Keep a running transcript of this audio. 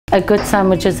A good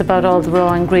sandwich is about all the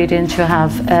raw ingredients you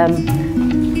have.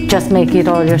 Just make it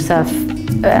all yourself.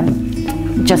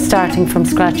 Just starting from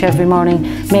scratch every morning,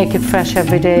 make it fresh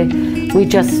every day. We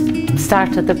just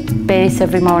start at the base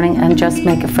every morning and just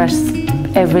make it fresh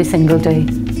every single day.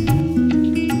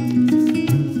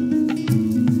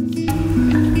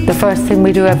 The first thing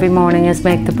we do every morning is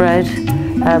make the bread,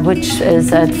 which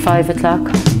is at 5 o'clock,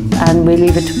 and we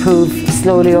leave it to prove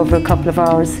slowly over a couple of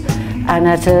hours. And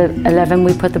at 11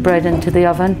 we put the bread into the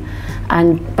oven,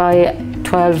 and by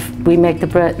 12 we make the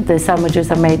bread. The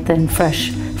sandwiches are made then fresh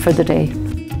for the day.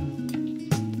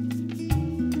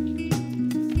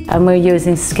 And we're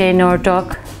using Skeaghanore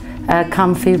duck,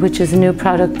 confit, which is a new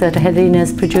product that Helena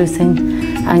is producing,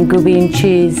 and Gubbeen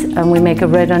cheese, and we make a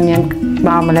red onion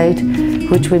marmalade,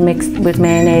 which we mix with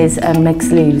mayonnaise and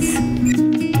mixed leaves.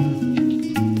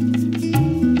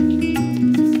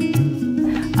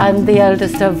 I'm the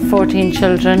eldest of 14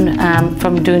 children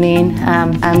from Dooneen,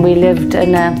 and we lived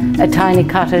in a tiny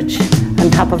cottage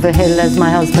on top of a hill, as my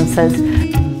husband says.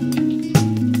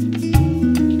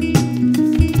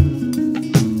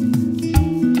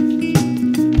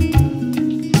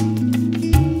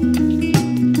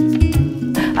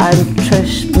 I'm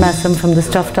Trish Messom from the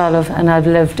Stuffed Olive, and I've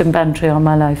lived in Bantry all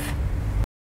my life.